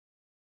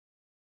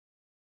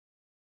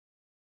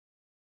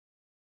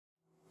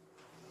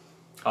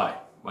Hi,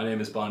 my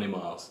name is Barney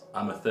Miles.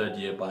 I'm a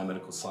third-year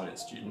biomedical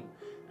science student,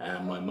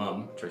 and my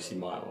mum, Tracie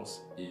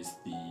Miles, is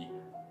the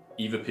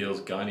Eva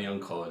Peel's Gynae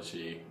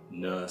Oncology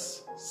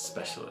nurse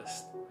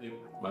specialist.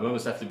 My mum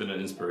has definitely been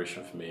an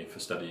inspiration for me for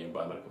studying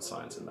biomedical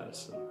science and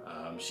medicine.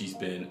 She's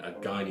been a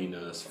gynae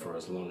nurse for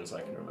as long as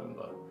I can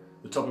remember.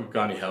 The topic of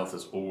gynae health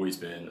has always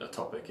been a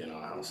topic in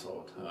our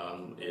household.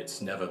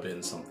 It's never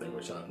been something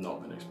which I've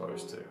not been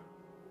exposed to.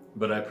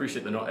 But I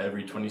appreciate that not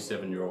every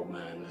 27-year-old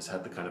man has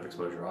had the kind of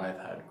exposure I've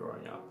had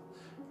growing up.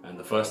 And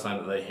the first time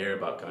that they hear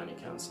about gynae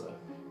cancer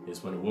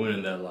is when a woman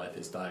in their life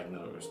is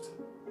diagnosed.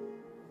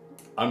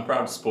 I'm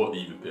proud to support the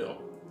Eva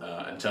Peel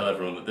and tell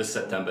everyone that this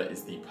September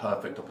is the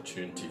perfect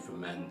opportunity for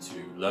men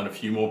to learn a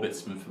few more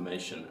bits of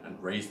information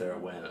and raise their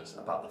awareness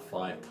about the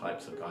 5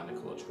 types of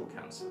gynecological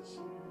cancers.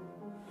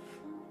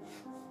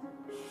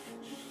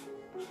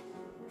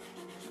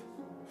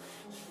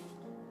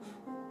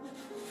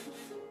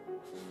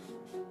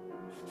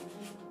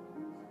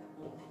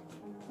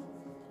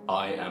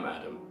 I am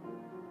Adam.